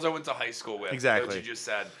all the girls I went to high school with. Exactly. What you just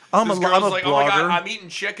said. I'm a like, blogger. Oh my God, I'm eating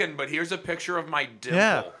chicken, but here's a picture of my dimple.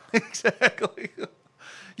 Yeah, exactly.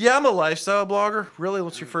 Yeah, I'm a lifestyle blogger. Really?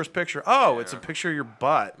 What's your first picture? Oh, it's a picture of your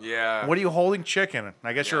butt. Yeah. What are you holding? Chicken.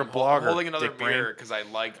 I guess you're a blogger. I'm holding another beer because I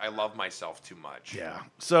love myself too much. Yeah.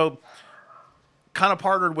 So, kind of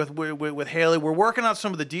partnered with Haley. We're working out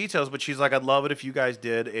some of the details, but she's like, I'd love it if you guys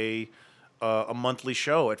did a monthly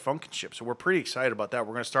show at Funkinship. So we're pretty excited about that.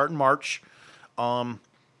 We're going to start in March.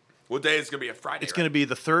 What day is it going to be? A Friday? It's going to be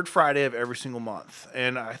the third Friday of every single month.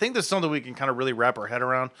 And I think this is something we can kind of really wrap our head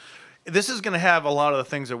around. This is going to have a lot of the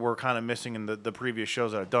things that we're kind of missing in the previous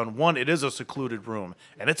shows that I've done. One, it is a secluded room,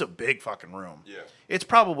 and it's a big fucking room. Yeah. It's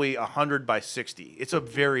probably 100 by 60. It's a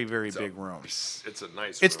very, very big room. It's a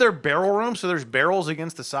nice room. It's their barrel room, so there's barrels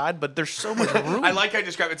against the side, but there's so much room. I like how you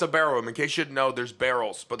describe it. It's a barrel room. In case you didn't know, there's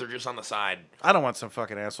barrels, but they're just on the side. I don't want some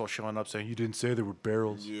fucking asshole showing up saying, you didn't say there were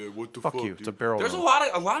barrels. Yeah, what the fuck, you. Dude. It's a barrel There's room.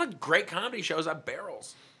 a lot of great comedy shows at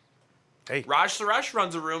barrels. Hey. Raj Suresh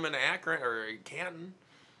runs a room in Akron or in Canton.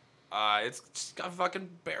 It's just got fucking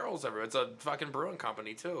barrels everywhere. It's a fucking brewing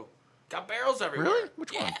company too. Got barrels everywhere. Really?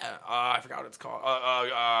 Which one? Yeah. I forgot what it's called.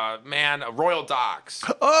 Royal Docks.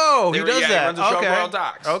 Oh, he does that. He runs a show at Royal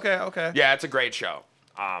Docks. Okay. Yeah, it's a great show.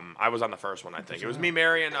 I was on the first one, I think. It was me,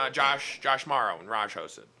 Mary, and Josh Morrow, and Raj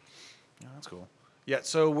hosted. Yeah, that's cool. Yeah,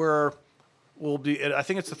 so we're will be. I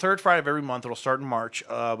think it's the third Friday of every month. It'll start in March.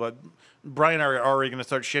 But Brian and I are already going to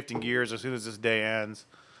start shifting gears as soon as this day ends.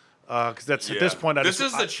 Because that's at this point. This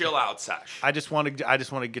is the chill out sesh. I just want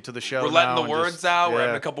to get to the show. We're letting now the words out. We're yeah.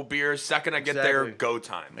 having a couple beers. Second I get there, Exactly. go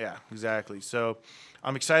time. Yeah, exactly. So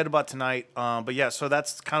I'm excited about tonight. But yeah, so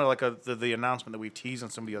that's kind of like the announcement that we've teased on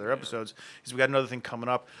some of the other episodes. Is we got another thing coming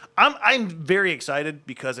up. I'm very excited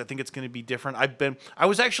because I think it's going to be different. I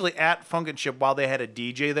was actually at Funk and Chip while they had a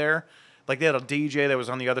DJ there. Like they had a DJ that was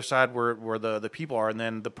on the other side where the people are, and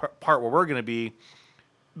then the part where we're going to be.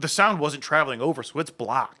 The sound wasn't traveling over, so it's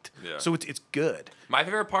blocked. Yeah. So it's good. My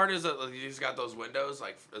favorite part is that he's got those windows,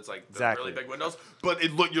 like it's like the Exactly. really big windows. But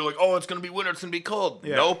you're like, oh, it's gonna be winter, it's gonna be cold.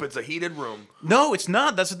 Yeah. Nope, it's a heated room. No, it's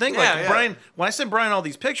not. That's the thing. Yeah, Like yeah. Brian, when I sent Brian all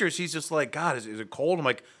these pictures, he's just like, God, is it cold? I'm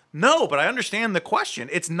like, no, but I understand the question.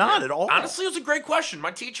 It's not at all. Honestly, it was a great question.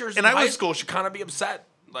 My teachers And in I high was- school should kind of be upset.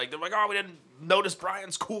 Like they're like, oh, we didn't notice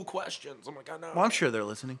Brian's cool questions. I'm like, I know. Well, I'm sure they're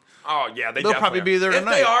listening. Oh yeah, They'll probably definitely be there If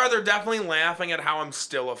tonight. they are, they're definitely laughing at how I'm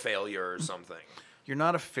still a failure or something. You're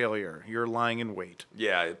not a failure. You're lying in wait.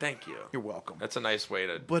 Yeah, thank you. You're welcome. That's a nice way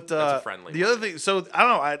to. But that's a friendly. the other thing, so I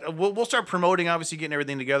don't know. We'll start promoting, obviously getting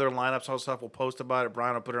everything together, lineups, all stuff. We'll post about it.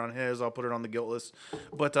 Brian will put it on his. I'll put it on the Guiltless.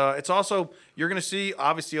 But it's also you're going to see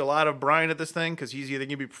obviously a lot of Brian at this thing because he's either going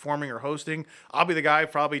to be performing or hosting. I'll be the guy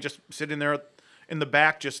probably just sitting there in the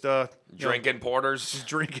back, just drinking porters.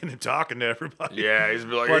 drinking and talking to everybody. Yeah, he's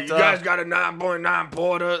be like, But, you guys got a 9.9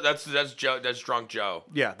 porter. That's Joe. That's drunk Joe.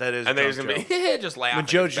 Yeah, that is. And then he's drunk gonna Joe. be just laughing. When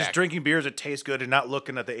Joe's in just back. drinking beers that taste good and not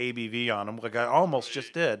looking at the ABV on them, like I almost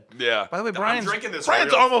just did. Yeah. By the way, I'm Brian's drinking this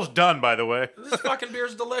Brian's real- almost done. By the way, This fucking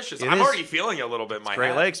beer's delicious. It I'm is. already feeling it a little bit in my Great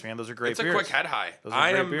head. Lakes, man. Those are great It's beers. a quick head high. Those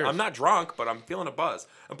are great beers. I'm not drunk, but I'm feeling a buzz.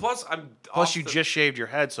 And plus, I'm. Plus, off you the- just shaved your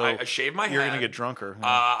head, so I shaved my you're head. gonna get drunker.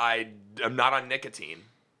 I am not on nicotine.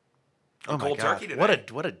 oh my cold God. turkey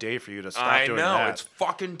What a day for you to stop I doing know that. it's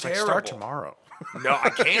fucking Like, terrible. start tomorrow. No, I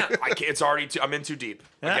can't. I can't. It's already. I'm in too deep.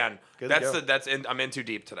 Yeah, Again, good to go. I'm in too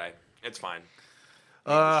deep today. It's fine.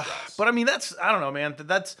 But I mean, I don't know, man.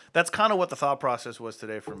 That's kind of what the thought process was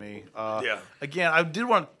today for me. Yeah. Again, I did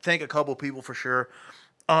want to thank a couple people for sure.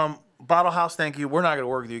 Bottle House, thank you. We're not going to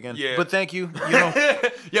work with you again. Yeah. But thank you. You know,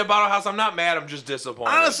 Yeah, Bottle House. I'm not mad. I'm just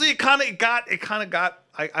disappointed. honestly, it kind of got.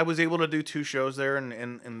 I was able to do 2 shows there,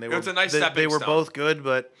 and they were. was a nice they stepping were stone. both good,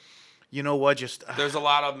 but you know what? Just there's a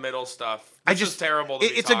lot of middle stuff. I This just is terrible. To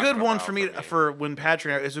be it's a good talking one about for me for when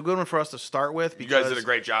Patrick. It's a good one for us to start with. You Because guys did a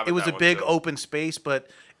great job. It at was that a one, big too. open space, but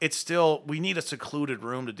it's still we need a secluded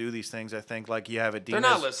room to do these things. I think like you have at They're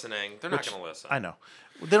Dina's. not listening. They're not gonna listen. I know.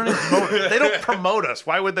 They don't even promote. They don't promote us.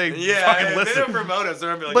 Why would they Yeah, fucking they listen? don't promote us. They're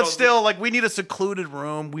gonna be like, But oh, still, like we need a secluded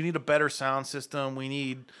room. We need a better sound system. We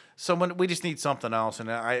need someone. We just need something else, and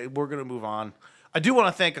we're gonna move on. I do want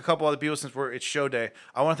to thank a couple other people since it's show day.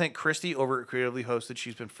 I want to thank Christy over at Creatively Hosted.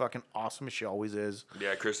 She's been fucking awesome as she always is.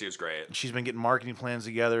 Yeah, Christy was great. She's been getting marketing plans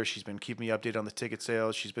together. She's been keeping me updated on the ticket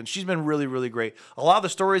sales. She's been really, really great. A lot of the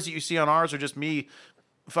stories that you see on ours are just me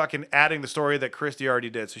fucking adding the story that Christy already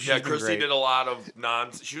did. So she's Yeah, been Christy great. did a lot of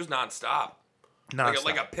She was nonstop. Nonstop.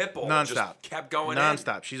 Like a pit bull. Nonstop. Just kept going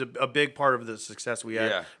Nonstop. She's a big part of the success we had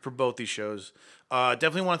Yeah. for both these shows.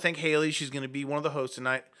 Definitely want to thank Haley. She's going to be one of the hosts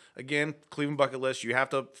tonight. Again, Cleveland Bucket List. You have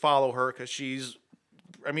to follow her because she's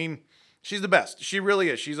the best. She really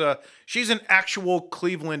is. She's an actual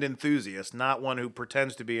Cleveland enthusiast, not one who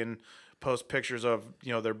pretends to be and post pictures of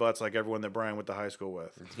their butts like everyone that Brian went to high school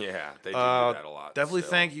with. Yeah, they do that a lot. Definitely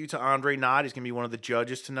still. thank you to Andre Knott. He's going to be one of the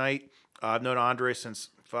judges tonight. I've known Andre since,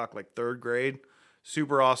 like 3rd grade.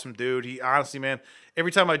 Super awesome dude. He, honestly, man,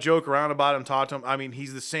 every time I joke around about him, talk to him,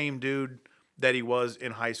 he's the same dude that he was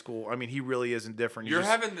in high school. He really isn't different. You're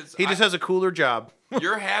having this. He just has a cooler job.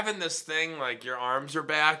 You're having this thing like your arms are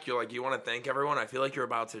back. You're like you want to thank everyone. I feel like you're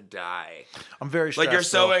about to die. I'm very stressed. Like you're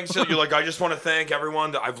so though. anxious. You're like I just want to thank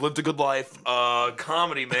everyone that I've lived a good life.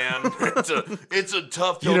 Comedy, man, it's a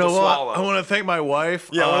tough pill You know to what? swallow. I want to thank my wife.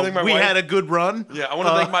 Yeah, I wanna thank my we wife. had a good run. Yeah, I want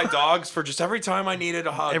to thank my dogs for just every time I needed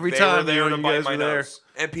a hug. Every they time were there you to bite guys my were there. nose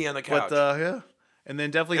and pee on the couch. But yeah. And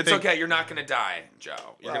then definitely It's thank, okay. You're not gonna die, Joe.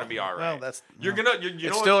 You're gonna be all right. well, you're gonna. You know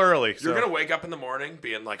it's what? still early. You're so. gonna wake up in the morning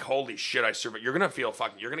being like, "Holy shit, I survived." You're gonna feel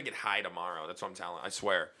fucking. You're gonna get high tomorrow. That's what I'm telling. I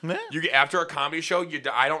swear. Yeah. You get after a comedy show.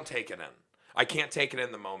 I don't take it in. I can't take it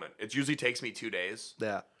in the moment. It usually takes me 2 days,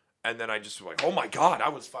 Yeah. and then I just like, "Oh my god,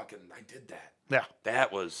 I did that. Yeah.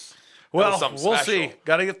 That was." Well, something we'll special. see.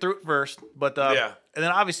 Got to get through it first. But Yeah. And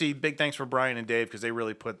then obviously, big thanks for Brian and Dave because they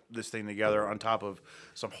really put this thing together on top of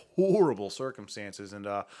some horrible circumstances, and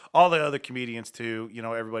all the other comedians too. You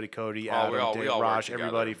know, everybody, Cody, Adam, we all Dave, work Raj, together.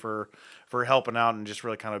 everybody for helping out and just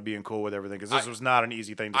really kind of being cool with everything because this was not an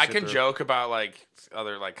easy thing to I sit can through. joke about like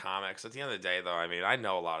other like comics. At the end of the day, though, I mean, I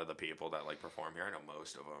know a lot of the people that like perform here. I know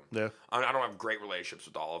most of them. Yeah. I don't have great relationships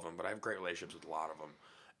with all of them, but I have great relationships with a lot of them,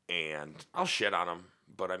 and I'll shit on them.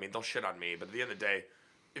 But I mean, they'll shit on me. But at the end of the day,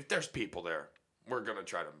 if there's people there, we're gonna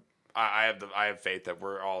try to. I have faith that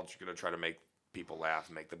we're all just gonna try to make people laugh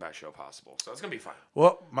and make the best show possible. So it's gonna be fun.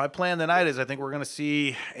 Well, my plan tonight is I think we're going to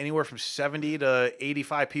see anywhere from 70 to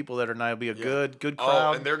 85 people that are tonight. It'll be a good crowd.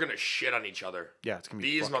 Oh, and they're gonna shit on each other. Yeah, it's going to be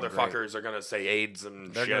These fucking motherfuckers are gonna say AIDS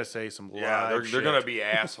and They're shit. going to say some Yeah, they're shit. gonna be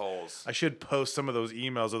assholes. I should post some of those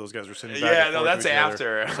emails that those guys were sending back. Yeah, and no, forth that's to each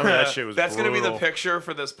other. after. Some of that shit was That's gonna be the brutal. picture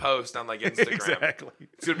for this post on like Instagram. Exactly.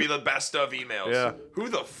 It's gonna be the best of emails. Yeah. Who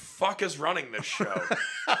the fuck is running this show?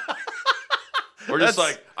 We're just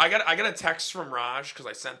That's- like I got a text from Raj because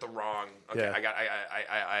I sent the wrong. Okay,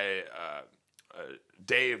 Yeah.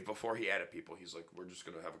 Dave before he added people. He's like, we're just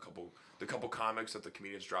gonna have the couple comics that the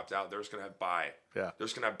comedians dropped out. They're just gonna have bye. Yeah. They're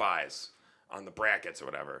just gonna have buys on the brackets or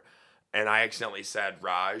whatever. And I accidentally said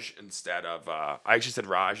Raj instead of I actually said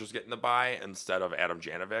Raj was getting the buy instead of Adam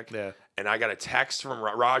Janovic. Yeah. And I got a text from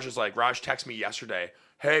Raj. Raj texted me yesterday.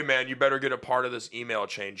 Hey man, you better get a part of this email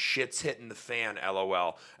chain. Shit's hitting the fan,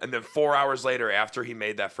 LOL. And then 4 hours later, after he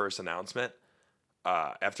made that first announcement,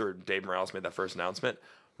 after Dave Morales made that first announcement,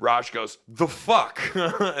 Raj goes, "The fuck,"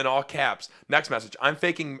 in all caps. Next message: I'm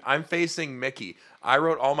facing Mickey. I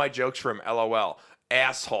wrote all my jokes for him, LOL.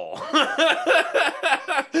 Asshole.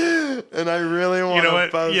 And I really want You know to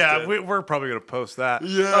what? post Yeah, it. we're probably going to post that.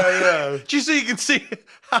 Yeah. Just so you can see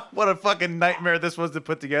what a fucking nightmare this was to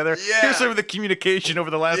put together. Yeah. Here's some of the communication over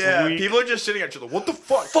the last Yeah, week. people are just sitting at each other. What the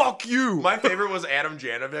fuck? Fuck you. My favorite was Adam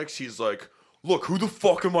Janovic. He's like, look, who the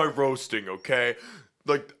fuck am I roasting, okay?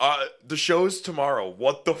 Like, the show's tomorrow.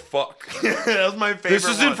 What the fuck? That was my favorite This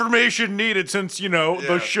is one. information needed since, Yeah.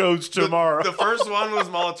 the show's tomorrow. The first one was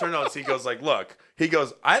Moloturnos. He goes like, look. He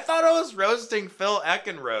goes, I thought I was roasting Phil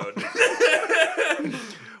Eckenrode.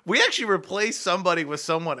 We actually replaced somebody with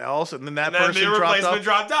someone else, and then that And then person the dropped replacement out.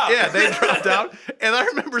 dropped out. Yeah, they dropped out. And I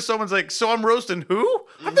remember someone's like, so I'm roasting who?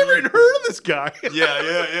 I've never even heard of this guy. Yeah.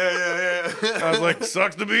 I was like,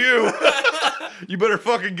 sucks to be you. You better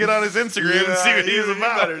fucking get on his Instagram and see what he's You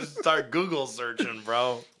about. better start Google searching,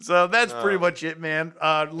 bro. So that's pretty much it, man.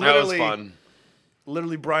 That was Literally, fun.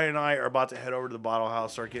 literally, Brian and I are about to head over to the Bottle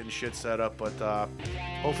House, start getting shit set up. But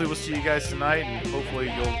hopefully we'll see you guys tonight, and hopefully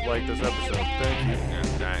you'll like this episode. Thank you. Yeah,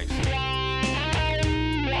 thanks.